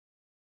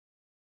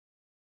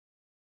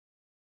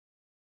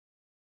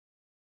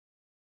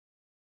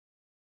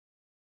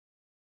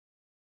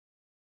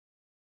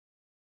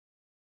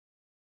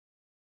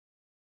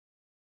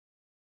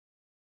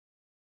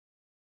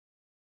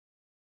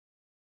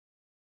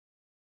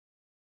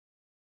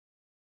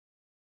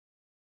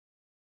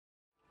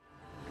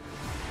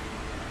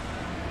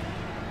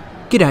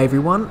G'day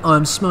everyone,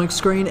 I'm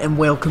Smokescreen and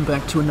welcome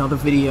back to another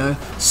video.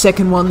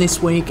 Second one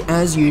this week,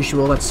 as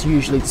usual. That's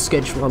usually the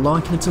schedule I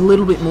like, and it's a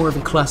little bit more of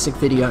a classic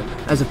video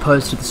as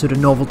opposed to the sort of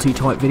novelty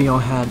type video I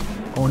had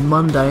on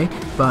Monday,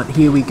 but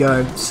here we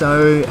go.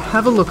 So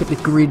have a look at the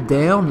grid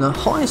there. I'm the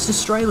highest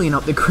Australian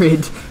up the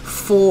grid,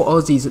 4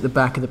 Aussies at the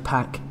back of the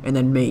pack, and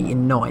then me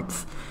in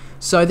 9th.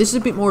 So this is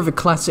a bit more of a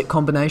classic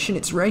combination.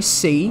 It's race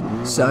C,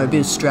 so a bit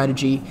of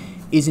strategy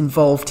is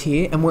involved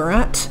here, and we're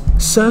at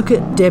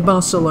Circuit de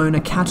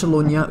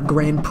Barcelona-Catalunya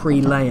Grand Prix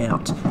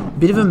layout.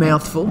 Bit of a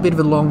mouthful, bit of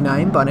a long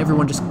name, but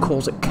everyone just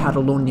calls it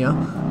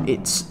Catalunya.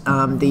 It's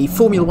the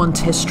Formula 1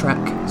 test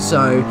track,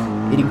 so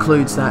it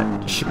includes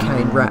that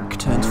chicane rack,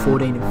 turns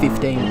 14 and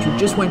 15, which we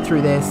just went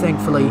through there,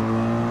 thankfully,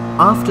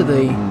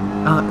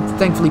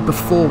 thankfully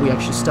before we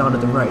actually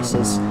started the race.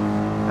 It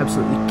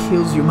absolutely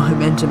kills your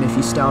momentum if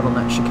you start on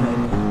that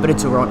chicane. But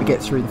it's alright, we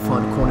get through the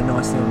final corner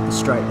nicely onto the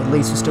straight. At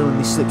least we're still in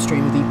this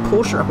slipstream with the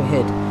Porsche up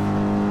ahead.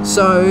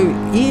 So,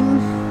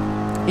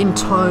 in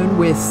tone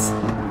with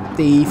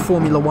the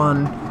Formula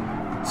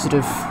 1 sort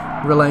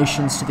of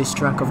relations to this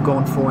track, I've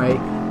gone for a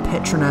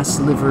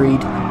Petronas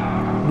liveried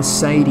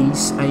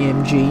Mercedes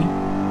AMG.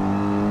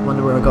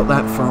 Wonder where I got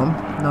that from.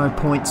 No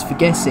points for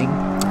guessing.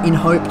 In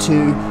hope to,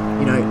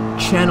 you know,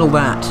 channel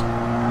that.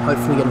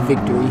 Hopefully get a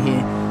victory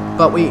here.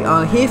 But we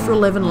are here for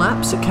 11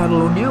 laps at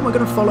Catalunya. We're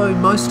going to follow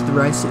most of the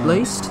race at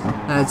least,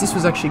 as this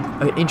was actually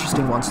an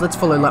interesting one. So let's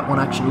follow lap 1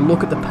 action.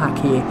 Look at the pack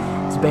here.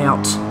 It's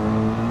about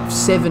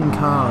 7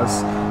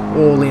 cars,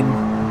 all in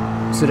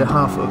sort of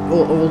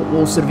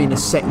all sort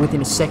of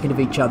within a second of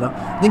each other.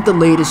 I think the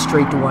leader's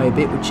streaked away a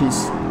bit, which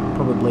is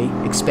probably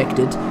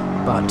expected.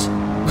 But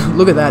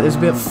look at that. There's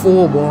about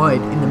 4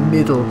 wide in the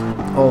middle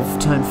of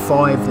turn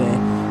 5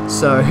 there.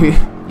 So you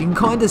can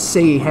kind of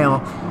see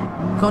how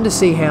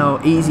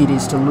easy it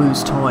is to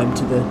lose time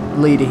to the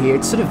leader here.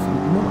 It's sort of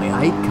more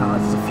like 8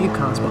 cars. There's a few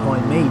cars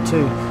behind me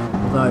too.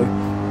 Although,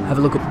 have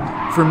a look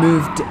at, for a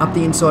move up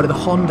the inside of the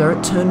Honda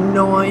at turn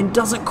 9,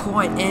 doesn't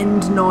quite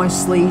end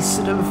nicely,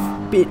 sort of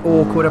a bit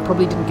awkward. I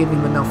probably didn't give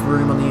him enough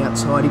room on the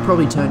outside. He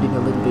probably turned in a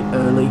little bit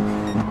early,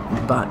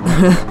 but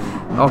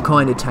I'll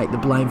kind of take the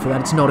blame for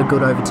that. It's not a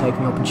good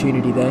overtaking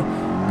opportunity there,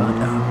 but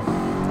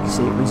you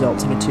see it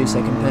results in a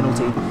 2-second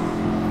penalty.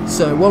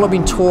 So while I've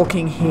been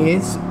talking here,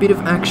 it's a bit of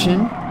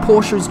action.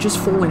 Porsche is just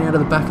falling out of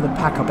the back of the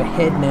pack up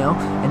ahead now,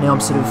 and now I'm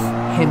sort of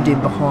hemmed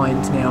in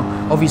behind now.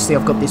 Obviously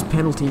I've got this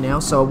penalty now,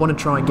 so I want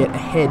to try and get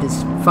ahead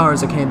as far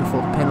as I can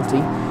before the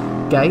penalty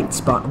gates,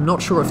 but I'm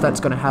not sure if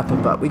that's going to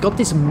happen. But we got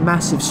this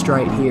massive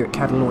straight here at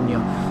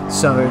Catalunya,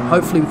 so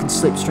hopefully we can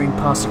slipstream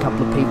past a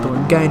couple of people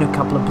and gain a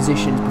couple of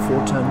positions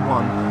before turn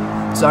 1.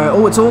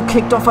 So, it's all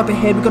kicked off up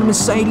ahead. We've got a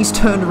Mercedes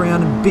turned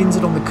around and bins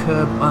it on the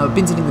curb,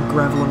 bins it in the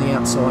gravel on the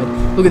outside.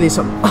 Look at this,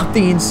 up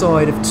the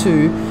inside of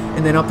 2,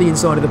 and then up the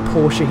inside of the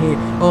Porsche here.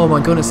 Oh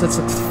my goodness, that's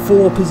like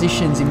 4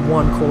 positions in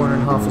 1 corner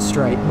and half a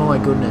straight. My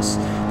goodness.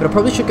 But I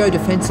probably should go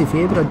defensive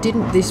here, but I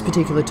didn't this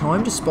particular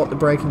time. Just spot the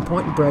braking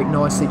point and brake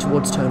nicely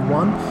towards turn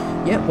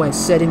 1. Yep, we're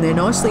set in there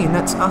nicely, and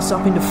that's us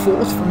up into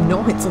 4th from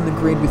 9th on the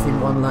grid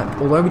within 1 lap.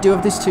 Although we do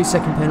have this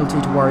 2-second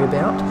penalty to worry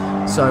about.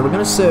 So we're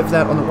going to serve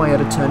that on the way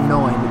out of turn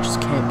 9, which is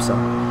Campsa.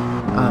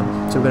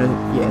 So we're going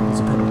to, there's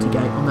a penalty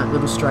gate on that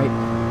little straight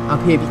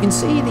up here. But you can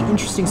see the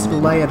interesting sort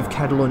of layout of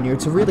Catalunya.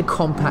 It's a really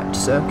compact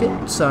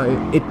circuit,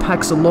 so it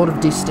packs a lot of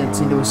distance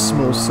into a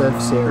small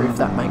surface area, if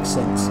that makes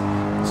sense.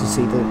 So you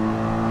see the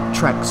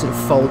track sort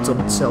of folds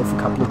on itself a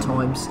couple of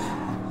times.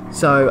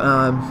 So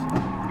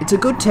it's a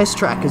good test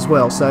track as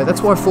well, so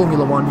that's why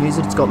Formula 1 use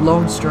it. It's got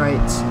long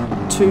straights,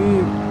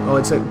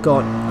 it's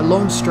got a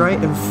long straight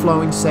and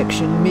flowing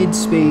section,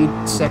 mid-speed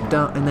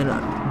sector, and then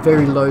a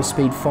very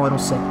low-speed final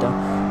sector.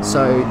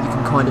 So you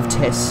can kind of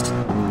test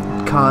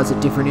cars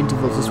at different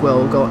intervals as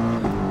well. We've got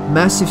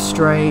massive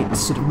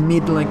straights, sort of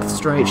mid-length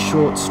straights,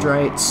 short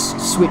straights,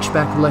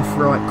 switchback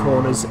left-right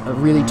corners, a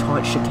really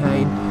tight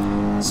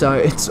chicane. So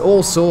it's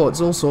all sorts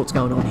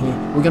going on here.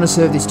 We're going to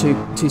serve this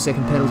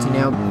 2-second penalty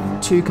now.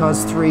 2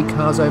 cars, 3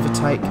 cars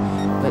overtake.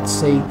 Let's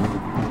see.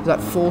 Is that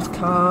 4th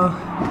car?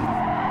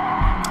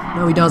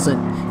 No, he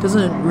doesn't.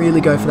 Doesn't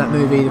really go for that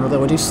move either,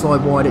 although I do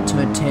slide wide at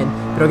turn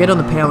 10. But I get on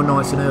the power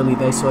nice and early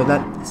there, so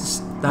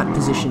that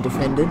position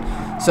defended.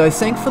 So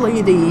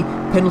thankfully the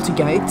penalty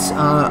gates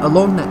are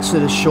along that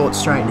sort of short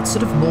straight. It's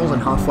sort of more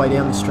than halfway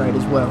down the straight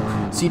as well.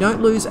 So you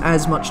don't lose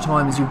as much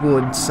time as you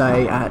would,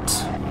 say, at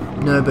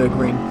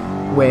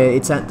Nürburgring, where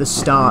it's at the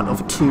start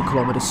of a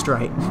 2-kilometre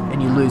straight,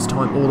 and you lose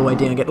time all the way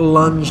down. Get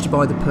lunged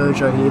by the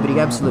Peugeot here, but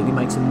he absolutely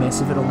makes a mess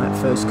of it on that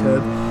first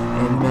curb,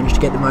 and managed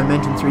to get the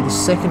momentum through the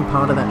second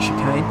part of that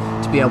chicane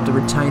to be able to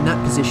retain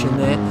that position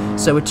there.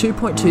 So we're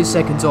 2.2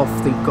 seconds off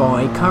the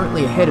guy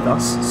currently ahead of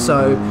us,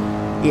 so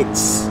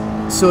it's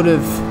sort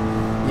of,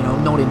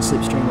 not in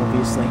slipstream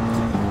obviously.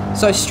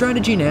 So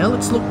strategy now,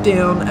 let's look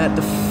down at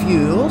the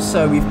fuel.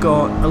 So we've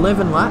got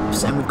 11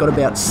 laps, and we've got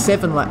about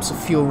 7 laps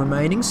of fuel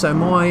remaining. So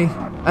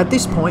at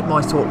this point,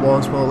 my thought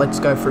was, well, let's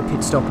go for a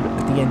pit stop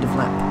at the end of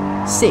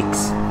lap 6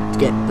 to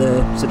get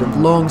the sort of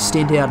long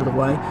stint out of the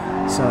way.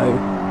 So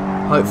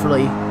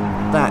hopefully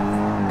that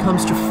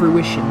comes to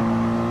fruition.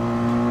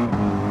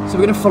 So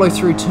we're going to follow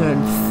through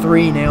turn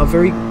 3 now,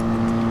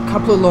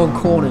 couple of long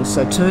corners.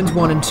 So turns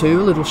 1 and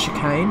 2, a little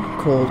chicane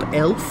called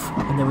Elf,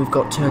 and then we've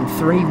got turn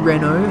 3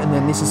 Renault, and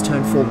then this is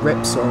turn 4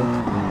 Repsol,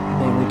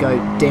 and then we go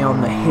down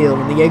the hill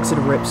and the exit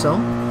of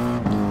Repsol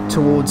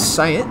towards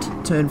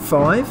Sayet, turn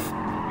 5.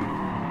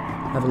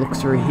 Have a look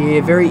through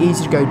here. Very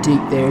easy to go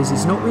deep there, as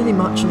there's not really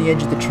much on the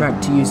edge of the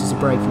track to use as a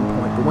braking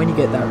point, but when you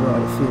get that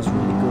right, it feels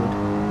really good.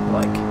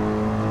 Like,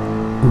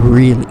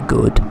 really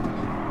good.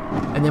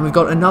 And then we've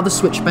got another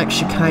switchback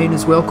chicane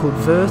as well called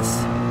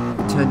Verth.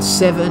 Turn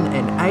 7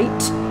 and 8.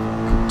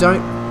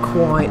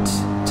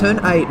 Turn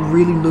 8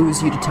 really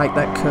lures you to take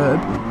that curb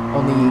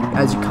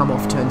as you come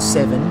off turn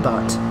 7,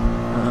 but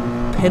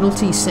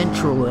penalty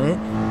central there.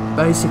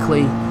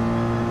 Basically,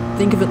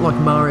 think of it like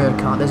Mario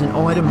Kart. There's an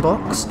item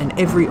box, and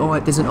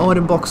there's an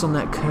item box on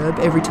that curb.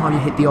 Every time you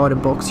hit the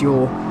item box,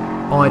 your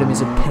item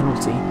is a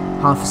penalty,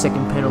 half a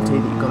second penalty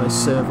that you've got to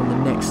serve on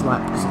the next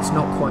lap, because it's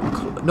not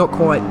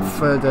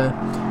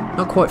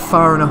quite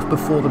far enough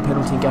before the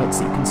penalty gates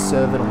that you can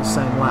serve it on the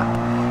same lap.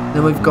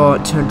 Then we've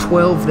got turn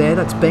 12 there,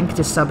 that's Bank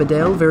de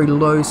Sabadell, very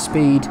low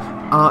speed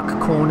arc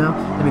corner.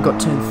 Then we've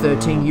got turn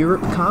 13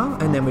 Europe car,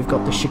 and then we've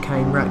got the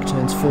chicane rack,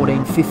 turns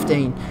 14,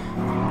 15.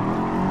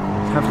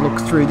 Have a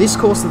look through this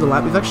course of the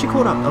lap. We've actually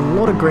caught up a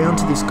lot of ground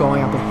to this guy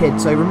up ahead.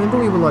 So remember,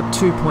 we were like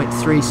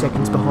 2.3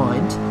 seconds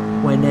behind.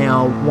 We're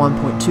now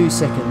 1.2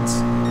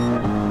 seconds.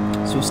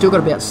 So we've still got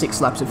about 6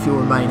 laps of fuel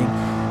remaining.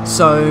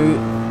 So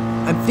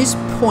at this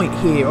point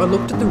here, I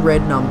looked at the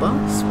red number,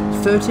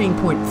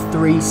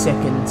 13.3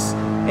 seconds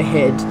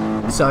ahead.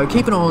 So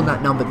keep an eye on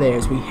that number there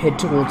as we head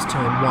towards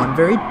turn 1.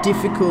 Very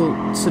difficult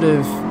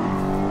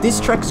this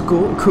track's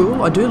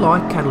cool. I do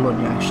like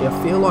Catalonia actually.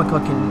 I feel like I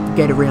can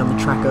get around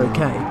the track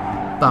okay.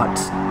 But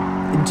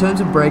in terms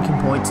of braking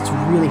points, it's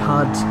really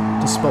hard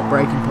to spot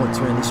braking points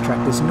around this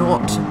track. There's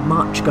not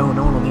much going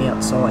on the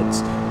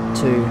outsides.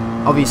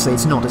 Obviously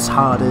it's not as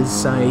hard as,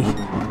 say,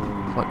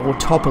 like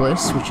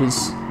Autopolis, which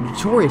is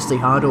notoriously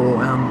hard, or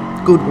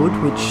Goodwood,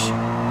 which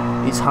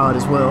is hard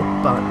as well.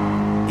 But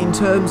in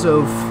terms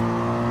of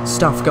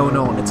stuff going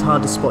on, it's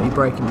hard to spot your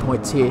braking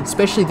points here,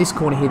 especially this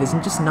corner here. There's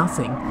just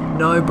nothing,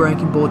 no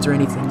braking boards or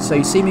anything. So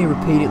you see me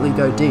repeatedly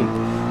go deep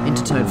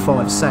into turn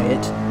 5, say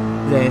it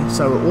there.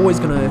 So we're always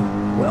gonna,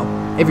 well,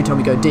 every time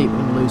we go deep, we're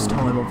gonna lose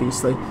time,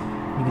 obviously.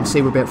 You can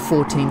see we're about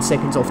 14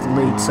 seconds off the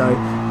lead, so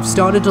we've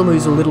started to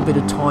lose a little bit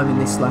of time in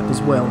this lap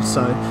as well.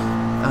 So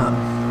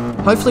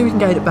hopefully we can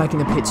get it back in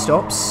the pit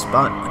stops,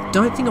 but I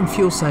don't think I'm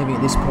fuel saving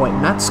at this point.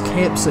 Mats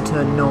Kemp's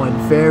turn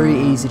 9, very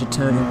easy to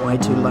turn in way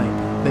too late,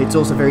 but it's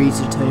also very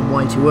easy to turn in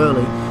way too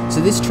early.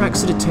 So this track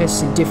sort of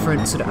tests in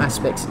different sort of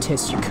aspects. It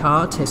tests your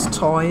car, tests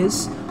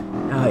tyres,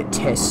 it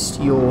tests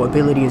your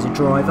ability as a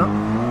driver.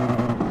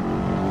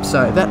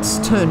 So that's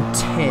turn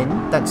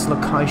 10, that's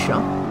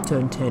Lacacia,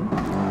 turn 10,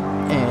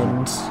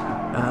 and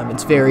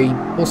it's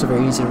also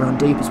very easy to run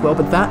deep as well,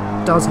 but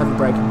that does have a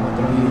braking point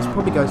that I use.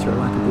 Probably go through a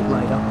lap a bit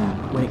later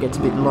when it gets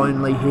a bit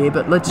lonely here,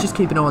 but let's just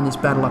keep an eye on this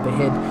battle up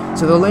ahead.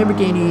 So the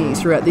Lamborghini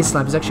throughout this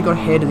lap has actually got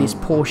ahead of this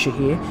Porsche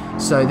here,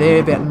 so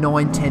they're about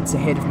 9/10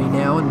 ahead of me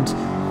now, and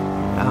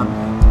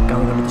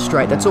going onto the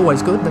straight. That's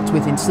always good, that's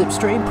within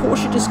slipstream.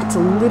 Porsche just gets a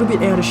little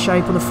bit out of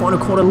shape on the final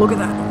corner. Look at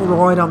that,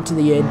 right up to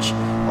the edge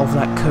of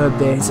that curb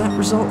there. Does that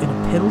result in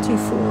a penalty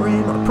for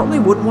him? I probably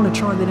wouldn't want to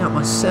try that out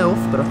myself,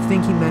 but I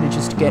think he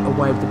manages to get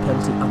away with the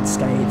penalty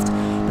unscathed.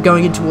 But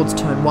going in towards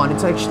turn 1,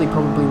 it's actually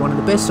probably one of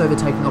the best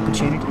overtaking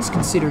opportunities,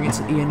 considering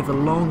it's at the end of a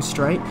long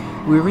straight.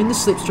 We were in the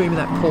slipstream of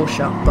that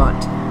Porsche, but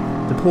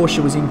the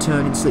Porsche was in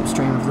turn in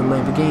slipstream of the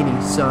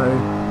Lamborghini, so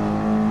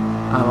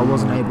I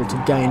wasn't able to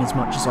gain as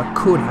much as I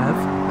could have.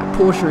 That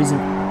Porsche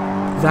isn't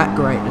that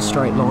great in a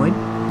straight line,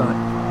 but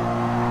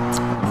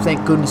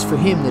thank goodness for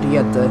him that he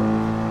had the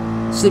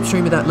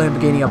slipstream of that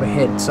Lamborghini up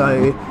ahead.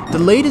 So the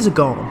leaders are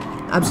gone.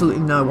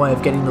 Absolutely no way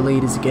of getting the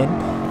leaders again.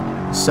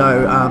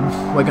 So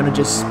we're going to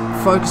just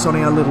focus on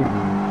our little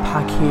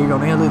pack here,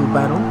 on our little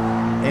battle.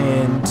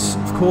 And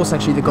of course,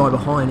 actually, the guy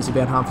behind is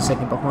about half a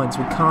second behind,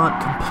 so we can't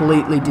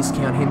completely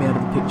discount him out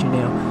of the picture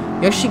now.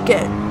 We actually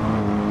get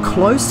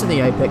close to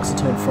the apex of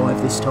turn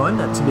 5 this time.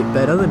 That's a bit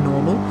better than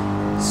normal.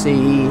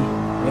 See,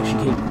 we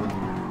actually keep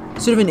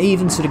sort of an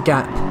even sort of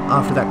gap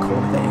after that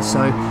corner there.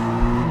 So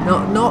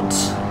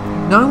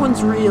no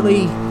one's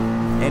really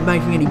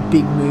making any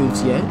big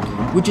moves yet,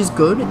 which is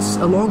good. It's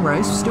a long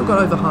race. We've still got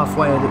over half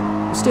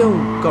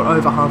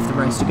the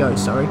race to go,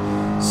 sorry.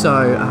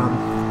 So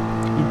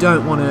you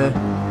don't want to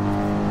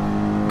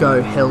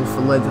go hell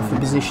for leather for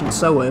position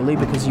so early,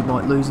 because you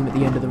might lose them at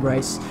the end of the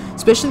race,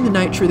 especially the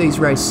nature of these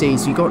race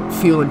C's. You've got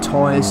fuel and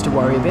tyres to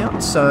worry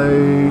about. So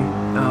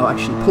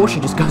actually Porsche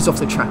just goes off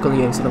the track on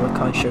the exit of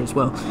Lacacia as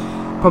well.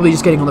 Probably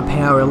just getting on the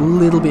power a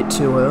little bit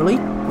too early,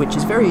 which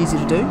is very easy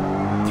to do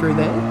through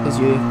there, because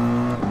you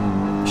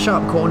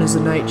sharp corners, the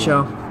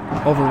nature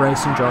of a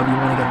racing driver, you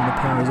want to get on the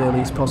power as early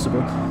as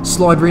possible.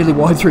 Slide really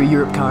wide through a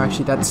Europe car,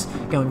 actually. That's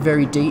going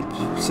very deep,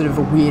 sort of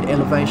a weird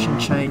elevation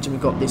change, and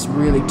we've got this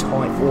really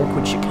tight,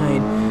 awkward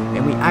chicane,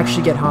 and we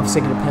actually get half a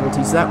second of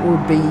penalties. That will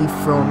be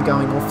from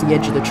going off the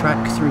edge of the track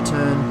through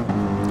turn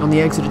on the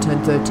exit of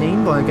turn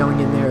 13 by going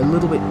in there a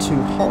little bit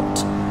too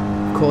hot.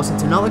 Of course,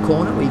 it's another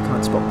corner where you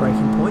can't spot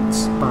braking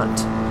points, but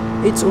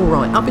it's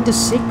alright. Up into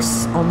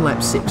 6 on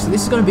lap 6. So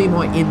this is going to be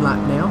my in-lap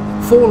now.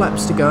 4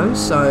 laps to go,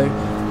 so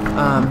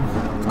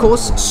of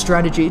course,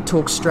 strategy,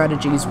 talk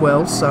strategy as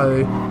well. So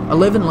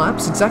 11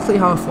 laps, exactly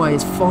halfway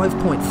is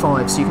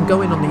 5.5. So you can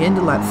go in on the end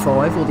of lap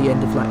 5 or the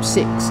end of lap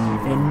 6.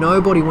 And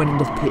nobody went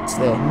into the pits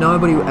there.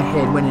 Nobody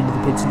ahead went into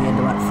the pits in the end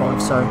of lap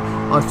 5. So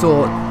I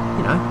thought,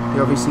 you know,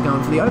 you're obviously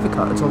going for the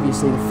overcut. It's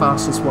obviously the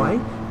fastest way.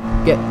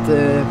 Get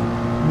the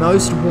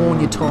most worn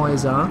your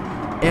tyres are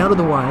out of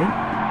the way.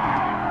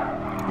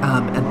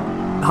 And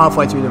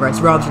halfway through the race,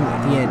 rather than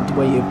at the end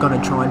where you're going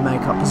to try and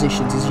make up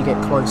positions as you get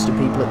close to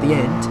people at the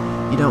end.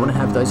 You don't want to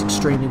have those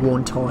extremely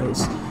worn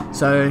tyres.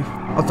 So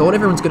I thought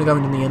everyone's going to go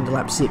into the end of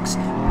lap 6,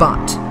 but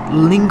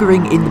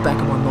lingering in the back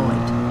of my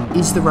mind,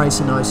 is the race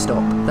a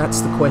no-stop?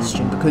 That's the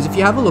question, because if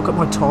you have a look at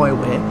my tyre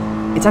wear,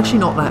 it's actually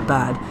not that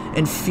bad.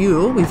 And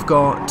fuel, we've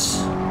got,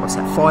 what's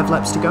that, 5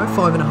 laps to go,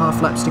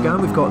 5.5 laps to go,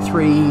 and we've got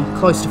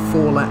close to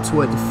 4 laps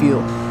worth of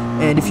fuel.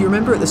 And if you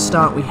remember at the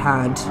start we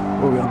had,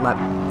 what were we on, lap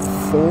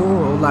 4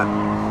 or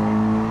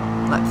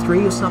lap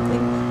 3 or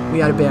something? We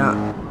had about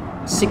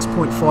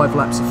 6.5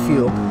 laps of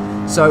fuel.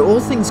 So all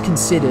things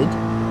considered,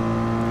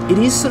 it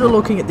is sort of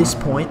looking at this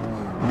point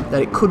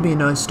that it could be a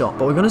no-stop,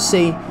 but we're going to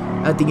see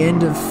at the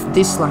end of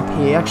this lap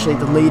here, actually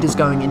the leader's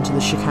going into the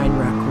chicane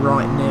rack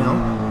right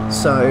now,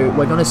 so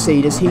we're going to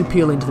see, does he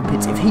peel into the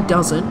pits? If he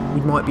doesn't,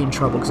 we might be in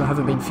trouble, because I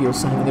haven't been fuel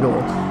saving at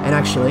all, and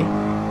actually,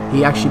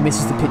 he actually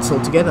misses the pits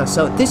altogether.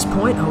 So at this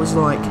point, I was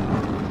like,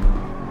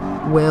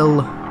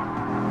 well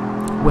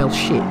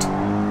shit,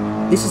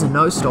 this is a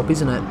no-stop,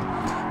 isn't it?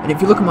 And if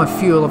you look at my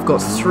fuel, I've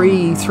got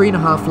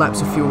 3.5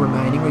 laps of fuel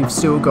remaining. We've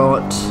still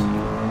got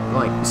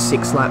like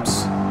 6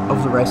 laps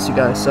of the race to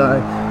go. So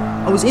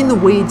I was in the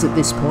weeds at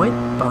this point,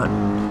 but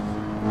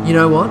you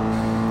know what?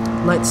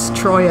 Let's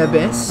try our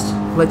best.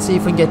 Let's see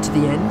if we can get to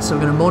the end. So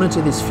we're going to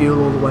monitor this fuel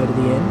all the way to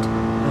the end,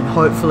 and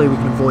hopefully we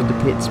can avoid the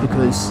pits,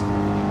 because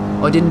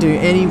I didn't do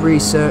any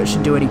research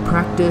and do any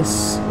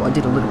practice. Well, I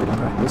did a little bit of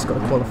practice, got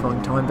a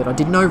qualifying time, but I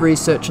did no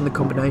research on the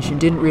combination,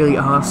 didn't really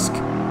ask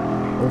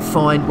or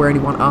find where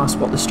anyone asked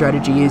what the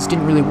strategy is.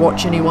 Didn't really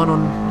watch anyone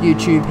on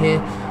YouTube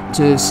here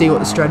to see what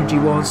the strategy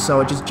was,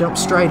 so I just jumped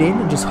straight in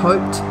and just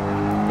hoped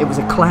it was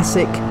a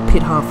classic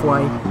pit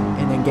halfway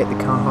and then get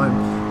the car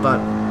home.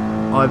 But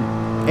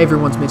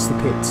everyone's missed the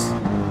pits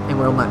and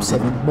we're on lap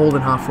 7, more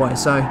than halfway.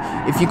 So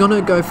if you're going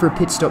to go for a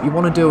pit stop, you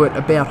want to do it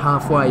about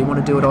halfway. You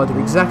want to do it either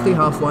exactly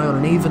halfway on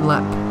an even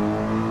lap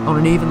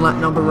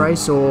number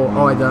race, or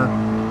either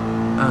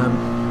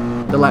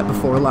the lap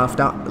before or lap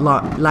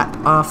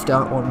after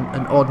on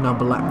an odd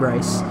number lap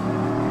race.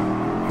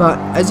 But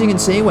as you can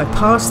see, we're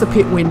past the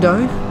pit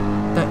window.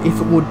 That if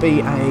it would be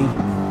a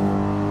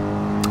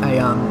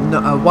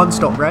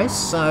one-stop race,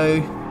 so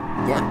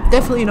yeah,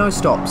 definitely no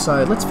stop.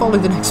 So let's follow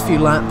the next few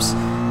laps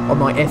on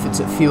my efforts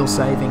at fuel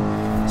saving.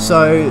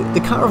 So the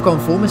car I've gone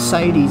for,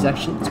 Mercedes,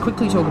 actually, let's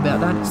quickly talk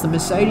about that. It's the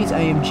Mercedes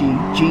AMG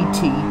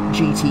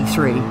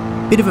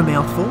GT3. Bit of a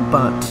mouthful,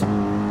 but you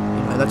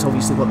know, that's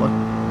obviously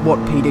what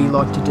PD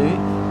like to do.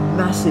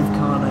 Massive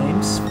car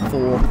names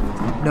for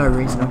no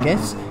reason, I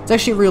guess. It's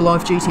actually a real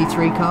life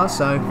GT3 car,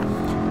 so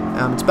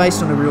it's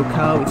based on a real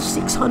car with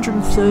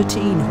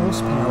 613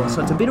 horsepower,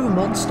 so it's a bit of a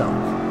monster.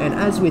 And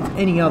as with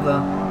any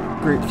other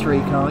Group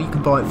 3 car, you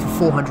can buy it for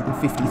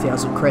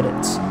 450,000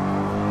 credits.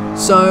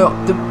 So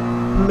the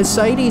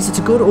Mercedes, it's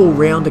a good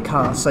all-rounder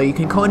car, so you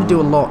can kind of do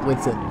a lot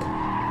with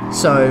it.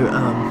 So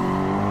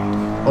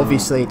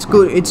obviously it's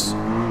good. It's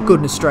good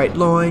in a straight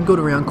line, good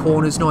around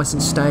corners, nice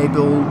and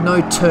stable.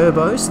 No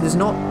turbo, so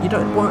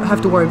won't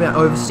have to worry about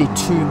oversteer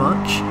too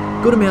much.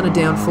 Good amount of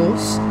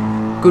downforce.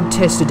 Good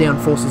test of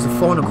downforce is the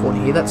final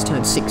corner here. That's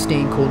turn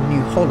 16, called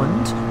New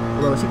Holland.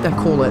 Although I think they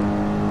call it,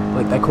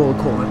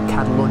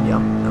 Catalunya,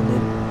 and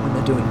then when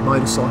they're doing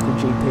motorcycle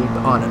GP,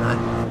 but I don't know.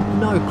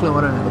 No clue.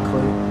 I don't have a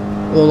clue.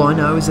 All I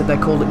know is that they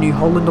called it New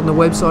Holland on the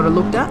website I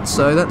looked at,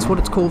 so that's what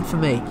it's called for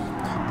me.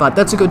 But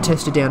that's a good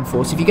test of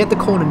downforce. If you get the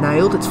corner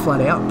nailed, it's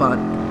flat out, but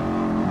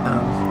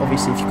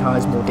obviously if your car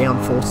has more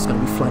downforce, it's going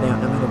to be flat out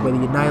no matter whether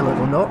you nail it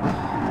or not.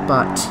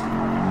 But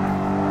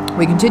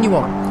we continue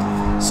on.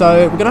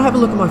 So we're going to have a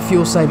look at my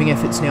fuel saving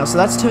efforts now. So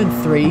that's turn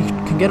 3. You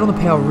can get on the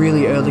power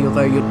really early,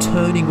 although you're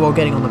turning while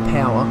getting on the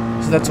power.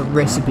 So that's a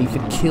recipe for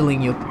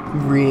killing your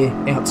rear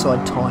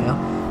outside tyre.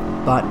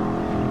 But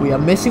we are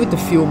messing with the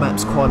fuel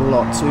maps quite a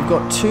lot. So we've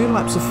got 2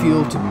 laps of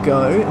fuel to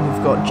go, and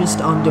we've got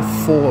just under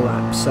 4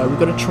 laps. So we've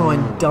got to try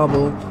and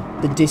double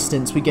the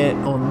distance we get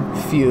on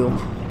fuel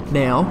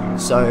now.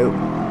 So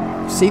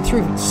see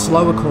through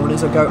slower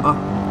corners, I go up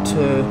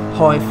to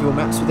high fuel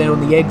maps, but then on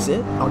the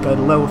exit, I'll go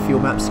to lower fuel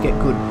maps to get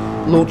good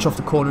launch off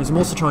the corners. I'm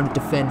also trying to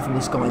defend from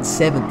this guy in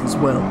 7th as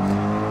well.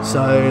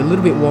 So a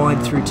little bit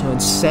wide through turn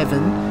 7,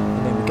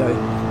 and then we go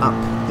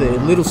up the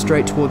little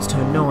straight towards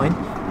turn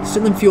 9.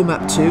 Still in fuel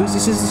map 2.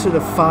 This is the sort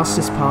of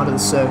fastest part of the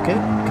circuit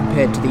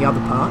compared to the other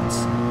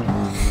parts.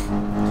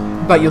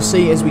 But you'll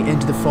see as we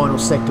enter the final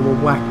sector, we'll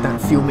whack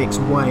that fuel mix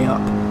way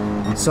up.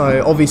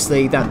 So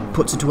obviously that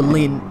puts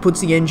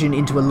the engine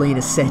into a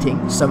leaner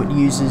setting, so it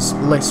uses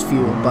less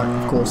fuel. But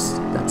of course,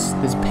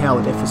 there's a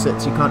power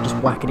deficit, so you can't just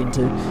whack it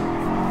into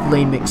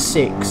lean mix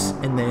 6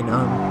 and then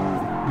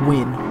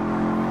win.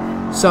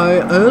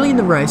 So early in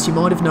the race, you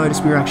might have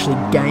noticed we were actually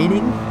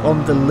gaining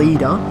on the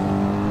leader,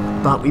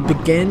 but we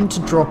began to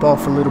drop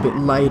off a little bit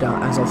later,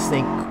 as I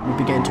think we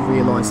began to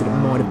realise that it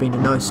might have been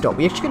a no-stop.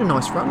 We actually got a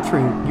nice run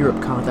through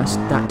Europe car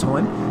that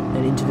time,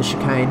 and into the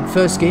chicane.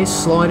 First gear,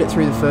 slide it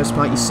through the first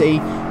part. You see,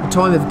 the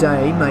time of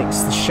day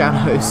makes the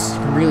shadows, you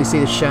can really see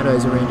the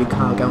shadows around your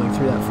car going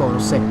through that final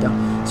sector.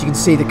 So you can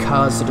see the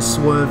cars that are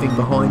swerving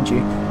behind you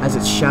as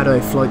its shadow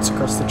floats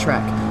across the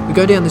track. We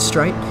go down the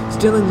straight,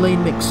 still in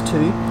lean mix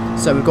 2,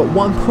 so we've got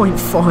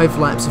 1.5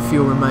 laps of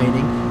fuel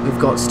remaining. We've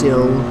got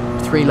still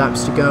 3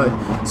 laps to go,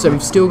 so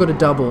we've still got to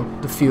double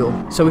the fuel.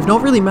 So we've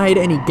not really made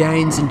any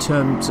gains in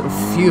terms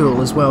of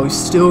fuel as well. We've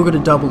still got to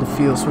double the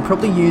fuel, so we're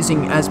probably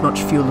using as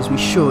much fuel as we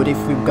should if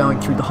we were going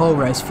through the whole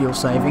race fuel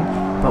saving,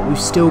 but we've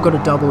still got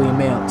to double the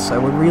amount, so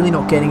we're really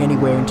not getting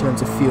anywhere in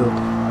terms of fuel,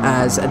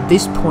 as at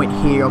this point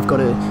here I've got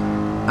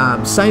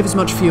to save as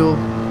much fuel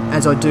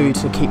as I do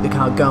to keep the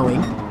car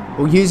going,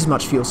 or use as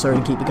much fuel, sorry,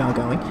 to keep the car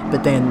going,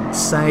 but then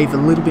save a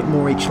little bit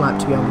more each lap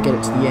to be able to get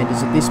it to the end,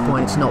 as at this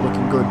point it's not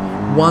looking good.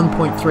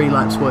 1.3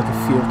 laps worth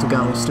of fuel to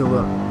go, and we've still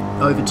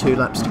got over 2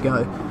 laps to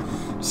go.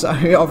 So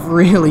I've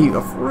really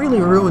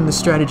ruined the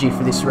strategy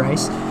for this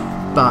race,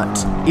 but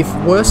if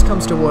worst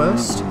comes to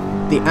worst,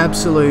 the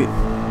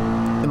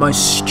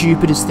most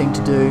stupidest thing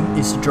to do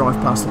is to drive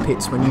past the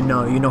pits when you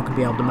know you're not going to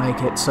be able to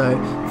make it. So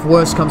if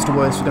worst comes to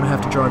worst, we're going to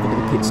have to drive into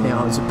the pits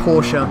now. As a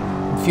Porsche,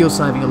 I'm fuel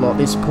saving a lot.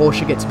 This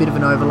Porsche gets a bit of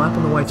an overlap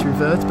on the way through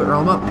Verth, but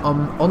I'm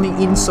on the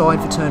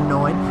inside for turn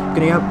 9.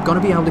 Going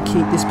to be able to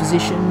keep this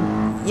position.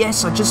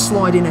 Yes, I just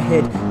slide in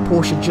ahead.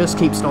 Porsche just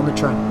keeps it on the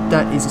track.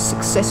 That is a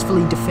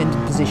successfully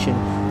defended position.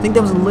 I think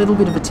there was a little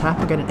bit of a tap.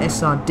 I got an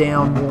SR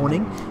down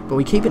warning, but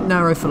we keep it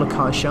narrow for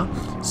Lakosha.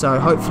 So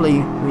hopefully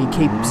we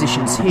keep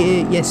positions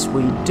here. Yes,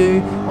 we do.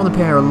 On the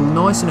power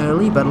nice and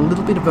early, but a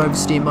little bit of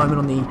oversteer moment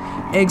on the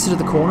exit of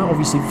the corner.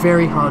 Obviously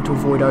very hard to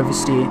avoid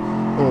oversteer,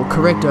 or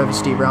correct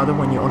oversteer rather,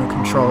 when you're on a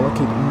controller.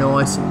 Keep it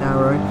nice and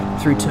narrow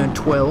through turn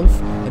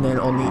 12, and then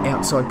on the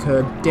outside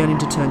curb down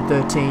into turn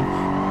 13.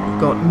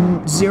 Got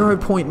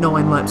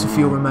 0.9 laps of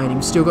fuel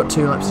remaining. Still got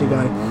 2 laps to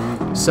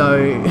go.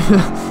 So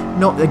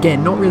not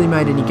really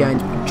made any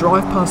gains.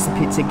 Drive past the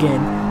pits again.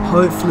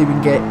 Hopefully we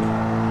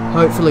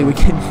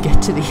can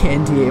get to the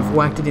end here. I've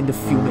whacked it into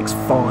fuel mix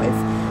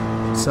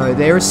 5. So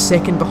they're a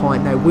second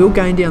behind. They will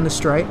gain down the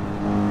straight.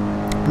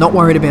 Not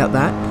worried about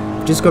that.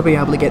 Just got to be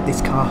able to get this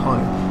car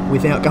home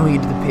without going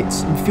into the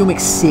pits. And fuel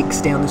mix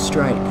 6 down the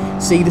straight.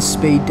 See the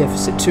speed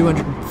deficit,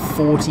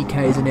 240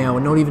 k's an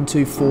hour, not even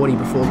 240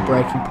 before the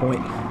braking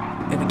point.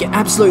 And we get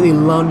absolutely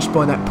lunged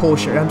by that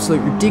Porsche,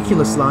 absolute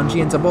ridiculous lunge.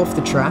 He ends up off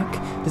the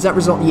track. Does that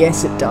result?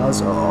 Yes, it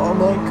does. Oh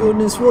my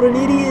goodness, what an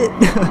idiot.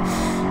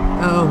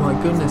 Oh my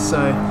goodness,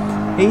 so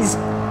he's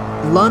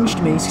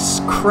lunged me,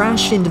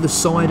 crashed into the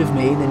side of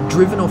me, and then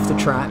driven off the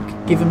track,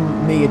 giving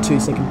me a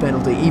 2-second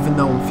penalty, even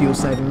though I'm fuel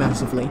saving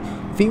massively.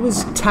 If he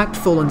was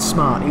tactful and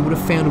smart, he would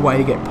have found a way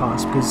to get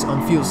past, because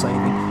I'm fuel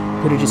saving.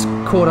 Could have just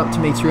caught up to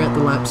me throughout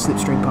the lap,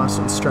 slipstream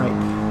past on straight.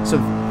 So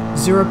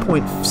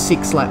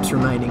 0.6 laps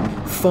remaining,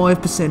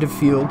 5% of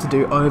fuel to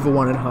do over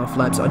 1.5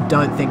 laps. I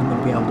don't think I'm going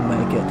to be able to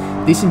make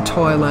it. This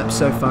entire lap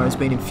so far has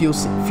been in fuel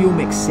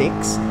mix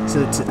 6,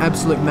 so it's an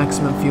absolute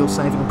maximum fuel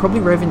saving. I'm probably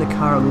revving the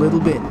car a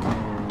little bit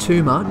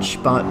too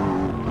much, but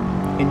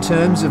in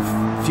terms of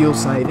fuel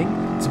saving,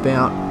 it's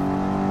about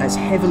as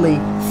heavily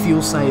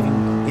fuel saving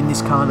in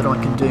this car that I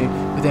can do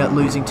without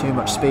losing too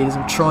much speed, as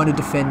I'm trying to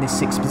defend this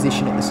 6th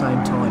position at the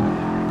same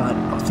time. But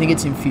I think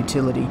it's in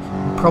futility.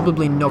 I'm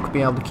probably not going to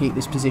be able to keep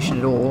this position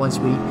at all, as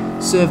we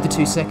serve the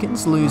 2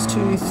 seconds, lose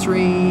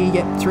 3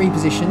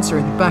 positions. So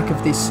in the back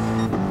of the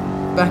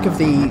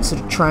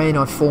sort of train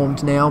I've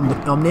formed now.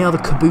 I'm now the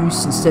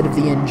caboose instead of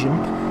the engine,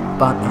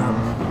 but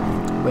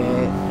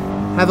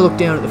have a look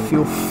down at the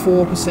fuel,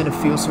 4% of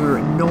fuel, so we were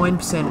at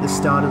 9% at the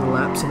start of the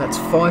lap, so that's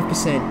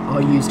 5% I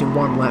used in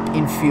 1 lap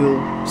in fuel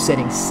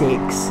setting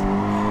 6,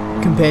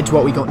 compared to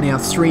what we got now,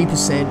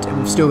 3%, and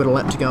we've still got a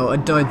lap to go. I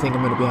don't think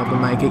I'm going to be able to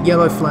make it.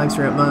 Yellow flags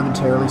are out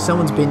momentarily,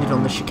 someone's binned it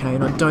on the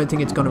chicane. I don't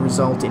think it's going to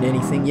result in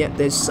anything yet.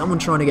 There's someone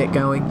trying to get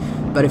going,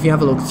 but if you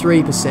have a look,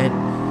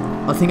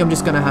 3%, I think I'm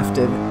just going to have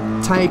to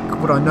take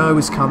what I know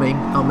is coming.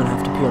 I'm going to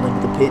have to peel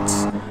into the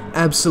pits.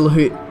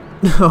 Absolute...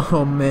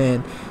 Oh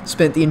man,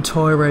 spent the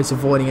entire race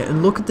avoiding it,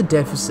 and look at the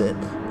deficit.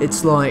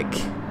 It's like,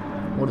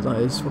 what do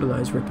those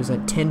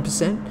represent?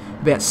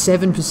 10%? About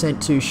 7%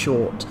 too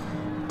short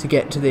to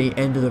get to the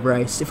end of the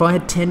race. If I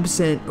had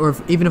 10%, or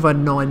even if I had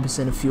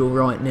 9% of fuel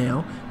right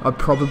now, I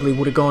probably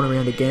would have gone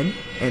around again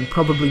and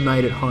probably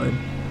made it home.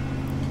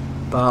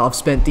 But I've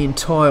spent the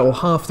entire, or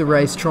half the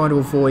race trying to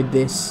avoid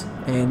this,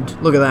 and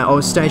look at that, I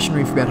was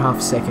stationary for about half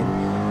a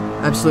second.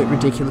 Absolute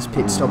ridiculous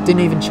pit stop.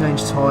 Didn't even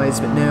change tyres,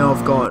 but now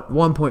I've got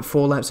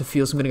 1.4 laps of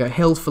fuel, so I'm going to go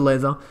hell for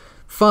leather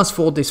fast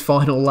forward this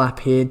final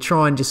lap here,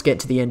 try and just get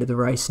to the end of the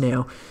race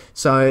now.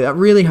 So that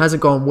really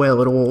hasn't gone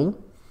well at all.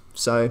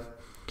 So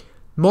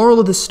moral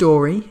of the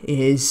story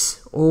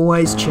is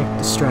always check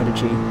the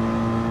strategy.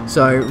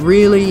 So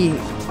really,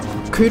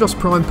 Kudos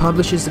Prime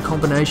publishes the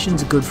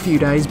combinations a good few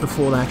days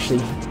before they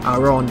actually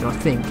are on. I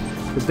think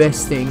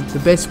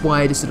the best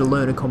way to sort of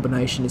learn a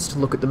combination is to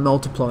look at the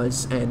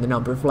multipliers and the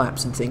number of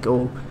laps and think,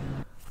 oh,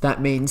 that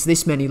means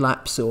this many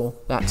laps or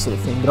that sort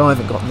of thing. But I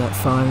haven't gotten that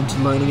far into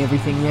learning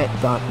everything yet.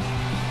 But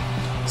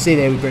see,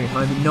 there we bring it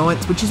home in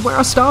 9th, which is where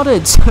I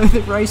started. So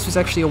the race was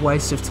actually a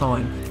waste of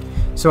time.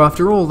 So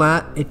after all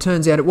that, it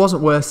turns out it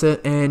wasn't worth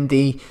it, and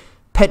the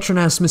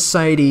Petronas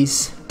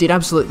Mercedes did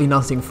absolutely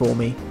nothing for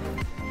me.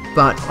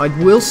 But I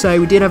will say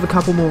we did have a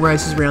couple more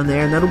races around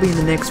there, and that'll be in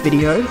the next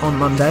video on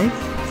Monday.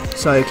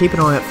 So keep an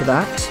eye out for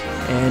that,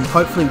 and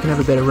hopefully we can have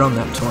a better run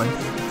that time.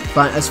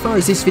 But as far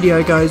as this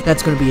video goes,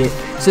 that's going to be it.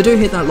 So do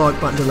hit that like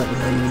button to let me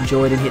know you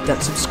enjoyed, and hit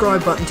that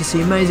subscribe button to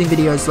see amazing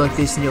videos like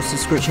this in your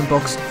subscription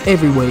box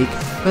every week.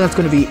 But that's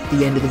going to be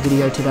the end of the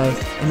video today,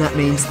 and that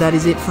means that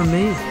is it from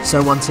me.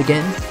 So once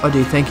again, I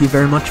do thank you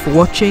very much for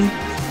watching.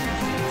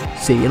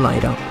 See you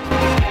later.